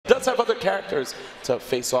does have other characters to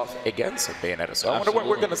face off against Bayonetta. So I wonder what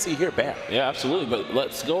we're going to see here, Bam. Yeah, absolutely. But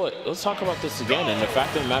let's talk about this again. And the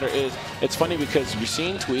fact of the matter is, it's funny because you're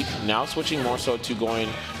seeing Tweek now switching more so to going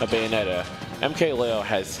a Bayonetta. MKLeo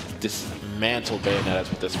has dismantled Bayonettas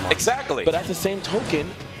with this mark. Exactly. But at the same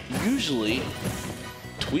token, usually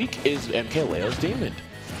Tweek is MKLeo's demon.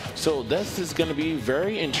 So this is going to be a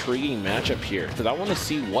very intriguing matchup here because I want to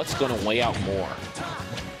see what's going to weigh out more.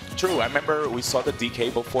 True. I remember we saw the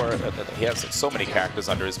DK before. He has so many characters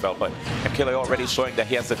under his belt, but MKLeo already showing that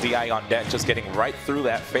he has the DI on deck, just getting right through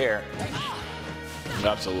that fair.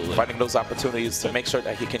 Absolutely. Finding those opportunities to make sure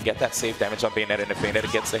that he can get that save damage on Bayonetta, and if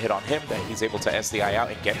Bayonetta gets a hit on him, then he's able to SDI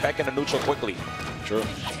out and get back into neutral quickly. True.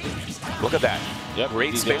 Look at that. Yep.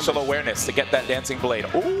 Great spatial awareness to get that dancing blade.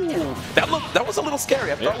 Ooh, that was a little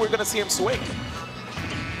scary. I thought we were going to see him swing.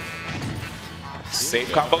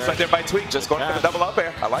 Safe combos right there by Tweek, just going for the double up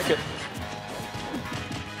air. I like it.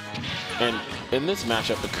 And in this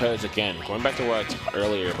matchup, because again, going back to what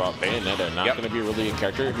earlier about Bayonetta, not going to be really a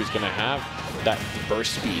character who's going to have that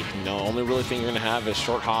burst speed. You know, only really thing you're going to have is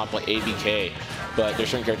short hop like ABK, but there's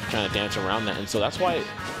certain characters trying to dance around that, and so that's why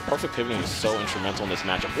perfect pivoting is so instrumental in this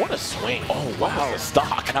matchup. What a swing! Oh wow,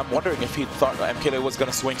 stock! And I'm wondering if he thought MKLeo was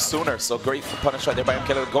going to swing sooner. So great punish right there by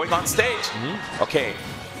MKLeo going on stage. Okay,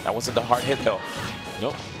 that wasn't the hard hit though.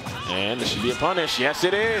 Nope. And this should be a punish. Yes,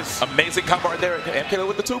 it is. Amazing combo right there. MKLeo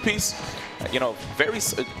with the two-piece. You know,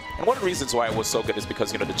 and one of the reasons why it was so good is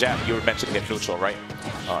because, you know, the jab, you were mentioning it neutral, right?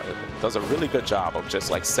 It does a really good job of just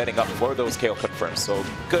like setting up for those KO confirms. So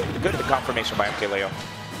good confirmation by MKLeo.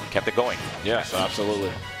 Kept it going. Yes,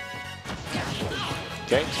 absolutely.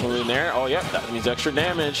 Okay, swinging there. Oh, yeah, that means extra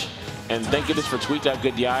damage. And thank goodness for Tweek to have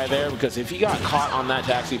good DI there, because if he got caught on that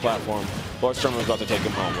taxi platform, Lord Storm was about to take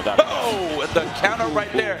him home without a doubt. Oh, the counter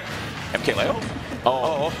right there. MKLeo?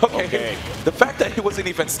 Oh, okay. The fact that he wasn't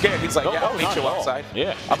even scared, he's like, yeah, I'll meet you outside.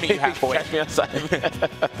 Yeah. I'll meet you halfway. Catch me outside.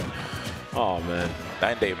 Oh, man.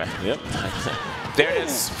 9 day, man. Yep. There it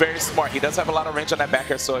is. Very smart. He does have a lot of range on that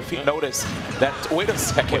back air, so if he noticed that, wait a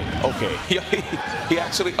second. Okay. He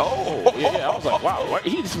actually, yeah, I was like, wow,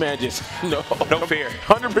 this man just, no fear.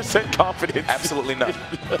 100% confidence. Absolutely none.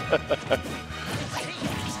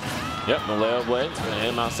 Yep, the Leo blade. Gonna hit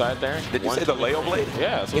him outside there. Did you say the Leo blade?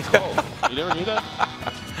 Yeah, that's what it's called. You never knew that?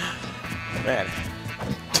 Man,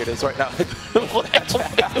 here it is right now.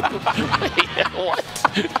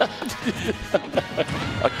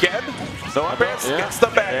 Again, no advance, gets the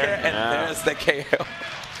back air, and there's the KO.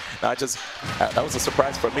 No, that was a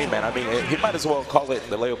surprise for me, man. I mean, he might as well call it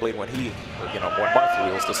the Leo blade when when Martha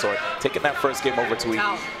wields the sword. Taking that first game over to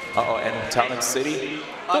and Town and City.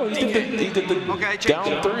 Oh, he did the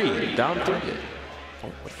down three.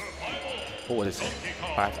 Oh, what is it?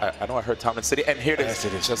 I know I heard Town and City, and here it is.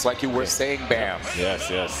 It is just like you were saying, Bam. Yes.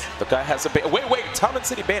 The guy has a wait, Town and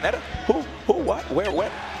City Bayonetta? Who, what, where,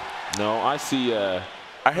 when? No, I see,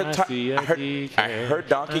 I heard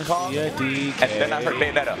Donkey Kong, and then I heard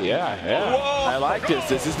Bayonetta. Yeah. Whoa. I like this.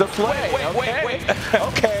 This is the play. Wait.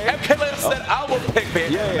 Okay. MKLeo said, I will pick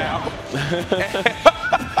Bayonetta now.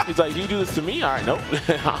 He's like, you do this to me? All right, nope.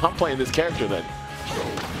 I'm playing this character then.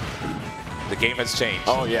 The game has changed.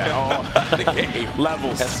 Oh, yeah. The game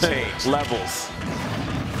Levels has changed. Levels.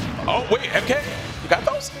 Oh, wait, MK, you got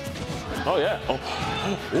those? Oh, yeah.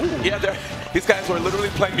 Yeah, these guys were literally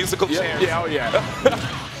playing musical chairs. Yeah, oh, yeah.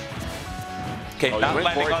 Okay, not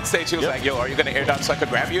landing on stage. He was like, yo, are you going to air dodge so I could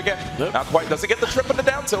grab you again? Not quite. Doesn't get the trip on the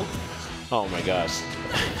down tilt. Oh, my gosh.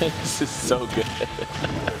 This is so good.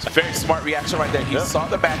 It's a very smart reaction right there. He saw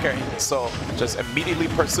the back air, so just immediately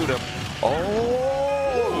pursued him.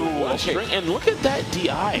 Okay. And look at that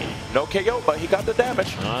DI. No KO, but he got the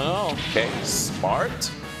damage. I know. Okay,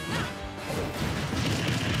 smart.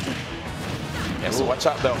 Yeah, so watch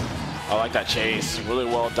out, though. I like that chase. Really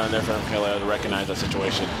well done there for MKLeo to recognize that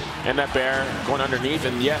situation. And that bear going underneath,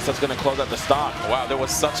 and yes, that's going to close out the stock. Wow, there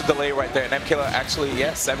was such a delay right there. And MKLeo actually,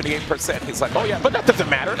 78%. He's like, oh yeah, but that doesn't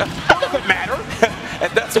matter. That doesn't matter.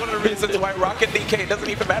 And that's one of the reasons why Rocket DK doesn't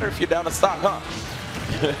even matter if you're down a stock, huh?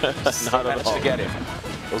 Not at all. To get him.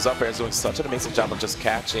 Those up airs doing such an amazing job of just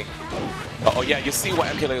catching. Oh yeah, you see what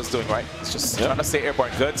MKLeo is doing, right? It's just trying to stay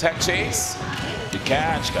airborne. Good tech chase. Good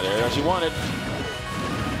catch. Got it as you wanted.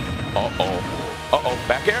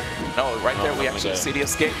 Back air? No, right there we actually see the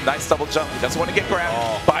escape. Nice double jump. He doesn't want to get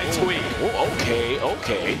grabbed by Tweek.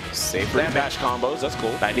 Okay. Safe dash combos. That's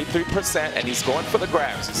cool. 93%, and he's going for the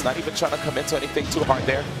grabs. He's not even trying to come into anything too hard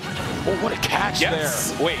there. Oh, what a catch there.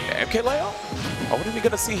 Wait, MKLeo? Oh, what are we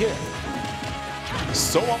going to see here?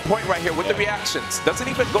 So on point right here with the reactions. Doesn't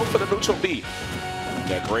even go for the neutral B.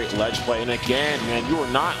 Got great ledge play. And again, man, you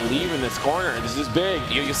are not leaving this corner. This is big.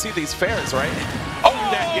 You see these fairs, right? Oh,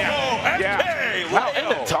 yeah. MK! Wow,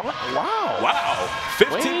 and the top. Wow. Wow.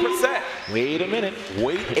 15%. Wait a minute.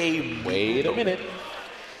 Wait a minute.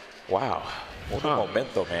 Wow. What a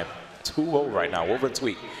momento, man. 2-0 right now over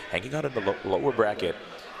Tweek. Hanging out in the lower bracket.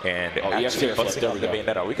 And actually busting up the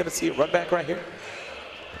Bayonetta. Are we going to see a run back right here?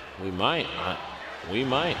 We might. We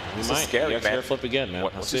might. Scary, man. Flip again, man.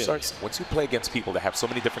 Once you play against people that have so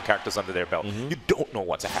many different characters under their belt, you don't know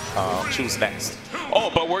what to choose next.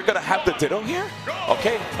 Oh, but we're going to have the Ditto here?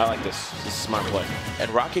 Okay. I like this. This is a smart play.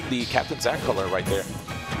 And rocking the Captain Zack color right there.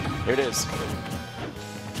 Here it is.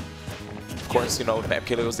 Of course, you know,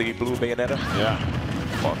 MKLeo is the blue Bayonetta. Yeah.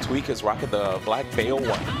 While Tweek is rocking the black Bayo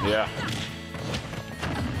one. Yeah.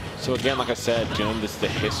 So again, like I said, Jim, this is the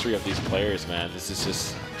history of these players, man. This is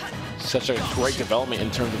just such a great development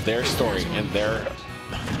in terms of their story and their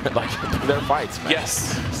their fights, man.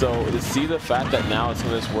 Yes. So to see the fact that now it's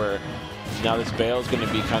this where now this Bayo is going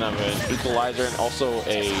to be kind of an equalizer and also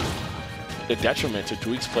a detriment to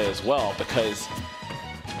Tweek's play as well, because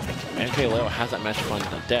MKLeo has that matchup on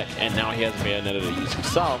the deck, and now he has Bayonetta to use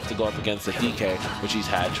himself to go up against the DK, which he's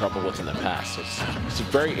had trouble with in the past. So it's a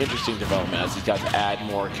very interesting development as these guys add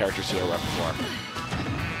more characters to their repertoire.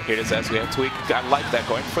 Here it is as we have Tweek. I like that,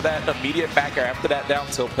 going for that immediate backer after that down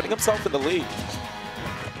tilt, putting himself in the lead.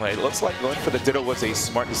 It looks like going for the Ditto was a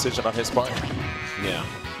smart decision on his part. Yeah.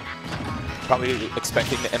 Probably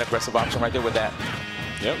expecting an aggressive option right there with that.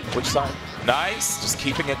 Yep. Which side? Nice. Just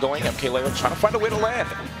keeping it going. MKLeo trying to find a way to land.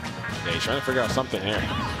 Yeah, he's trying to figure out something here.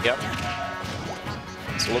 Yep.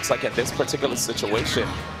 So it looks like in this particular situation,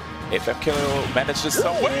 if MKLeo manages to...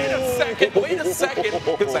 Wait a second.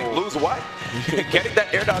 It's like, lose what? Getting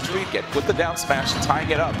that air dodge read, with the down smash, tying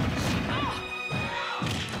it up.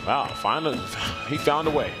 Wow, he found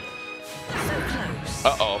a way.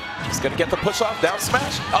 Uh-oh. He's going to get the push off, down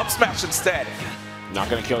smash, up smash instead. Not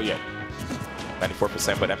going to kill yet.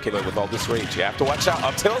 94%, but MKLeo with all this rage. You have to watch out.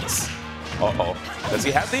 Up tilts. Uh-oh. Does he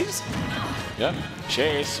have these? Yeah.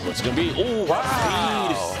 Chase. What's it going to be? Oh,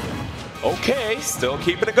 wow. Okay. Still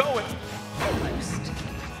keeping it going.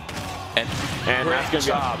 And that's going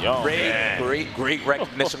to be great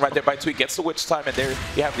recognition right there by Tweek. Gets the witch time, and there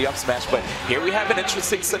you have the up smash. But here we have an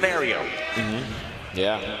interesting scenario.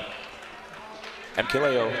 Yeah.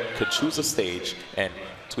 MKLeo could choose a stage, and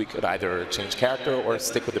Tweek could either change character or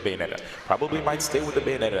stick with the Bayonetta. Probably might stay with the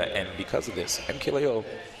Bayonetta, and because of this, MKLeo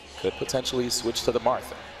could potentially switch to the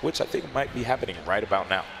Marth, which I think might be happening right about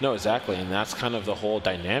now. No, exactly, and that's kind of the whole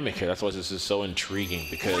dynamic here. That's why this is so intriguing,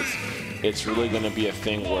 because it's really going to be a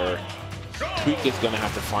thing where Tweek is going to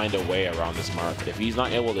have to find a way around this Marth. If he's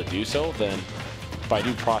not able to do so, then by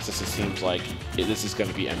due process, it seems like this is going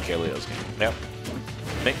to be MKLeo's game. Yep.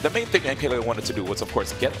 The main thing MKLeo wanted to do was, of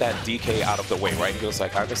course, get that DK out of the way, right? He was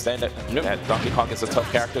like, I understand that Donkey Kong is a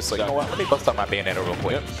tough character, so you know what? Let me bust out my Bayonetta real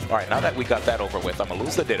quick. All right, now that we got that over with, I'm going to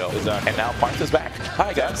lose the Ditto, and now Marth is back.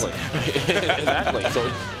 Hi, guys. Exactly. So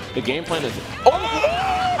the game plan is... Oh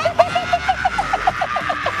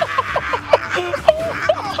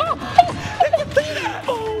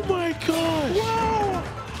my gosh. Wow.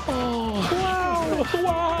 Oh.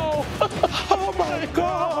 Wow. Oh my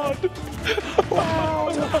God. Wow.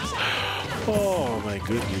 Oh my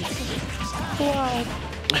goodness. Wow.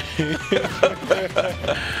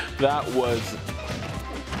 That was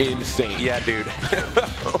insane. Yeah, dude.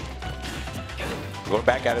 Going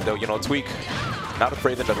back at it though, you know, Tweek, not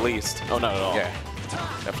afraid in the least. Oh, not at all. Yeah.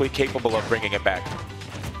 Definitely capable of bringing it back.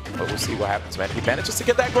 But we'll see what happens, man. He manages to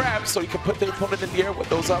get that grab so he can put the opponent in the air with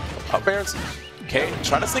those up airs. Okay,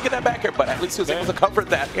 trying to sneak in that back air, but at least he was able to cover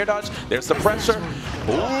that air dodge. There's the pressure.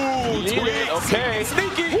 Ooh, Tweek, okay.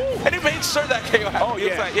 Sneaky. Woo. And he made sure that KO happened. Oh,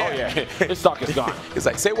 yeah. Like, yeah. Oh, yeah. His stock is gone. He's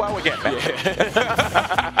like, say wow again, man.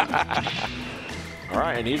 Yeah. All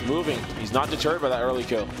right, and he's moving. He's not deterred by that early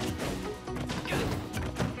kill.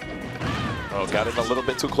 Oh, got him a little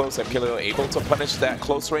bit too close. MKLeo able to punish that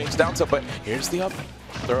close range down tilt, but here's the up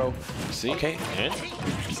throw. See? Okay. And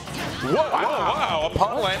wow.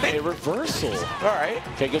 Upon landing. A reversal. All right.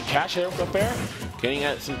 Okay, good catch there up there. Getting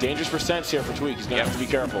at some dangerous percents here for Tweek. He's going to have to be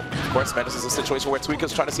careful. Of course, man, this is a situation where Tweek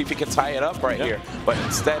is trying to see if he can tie it up right here. But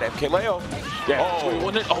instead, MKLeo. Yeah.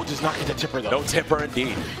 Oh, does not get the tipper, though. No tipper,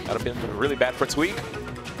 indeed. That would have been really bad for Tweek.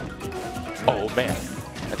 Oh, man.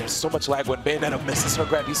 And there's so much lag when Bayonetta misses her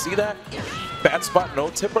grab. You see that? Bad spot,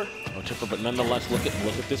 no tipper. No tipper, but nonetheless, look at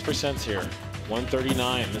this percents here.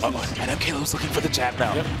 139. And MKLeo's looking for the jab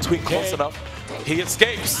now. Yep. Tweek close enough. He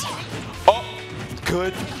escapes. Oh,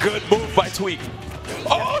 good move by Tweek.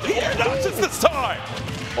 Oh, he air dodges this time.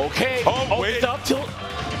 Okay. Oh, wait. Up tilt.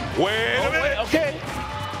 Wait a minute. Okay.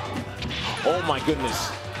 Oh my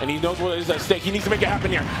goodness. And he knows what is at stake. He needs to make it happen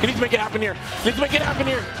here. He needs to make it happen here. He needs to make it happen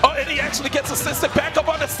here. Oh, and he actually gets assisted back up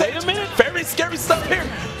on the stage. Wait a minute. Very scary stuff here.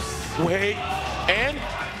 Wait. And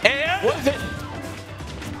What is it?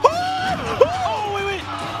 Oh, wait.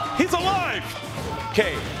 He's alive.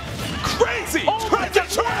 Okay. Crazy. Oh, my God.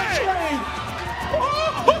 Train. Oh,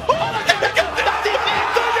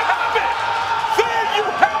 there you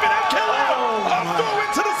have it, MKLeo.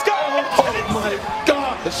 Going to the sky. Oh my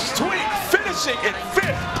God. This is Tweek finishing in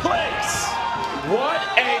 5th place. What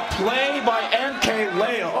a play by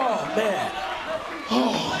MKLeo. Oh, man.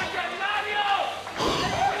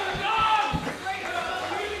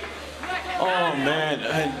 Oh,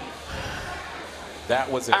 man. That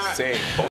was insane.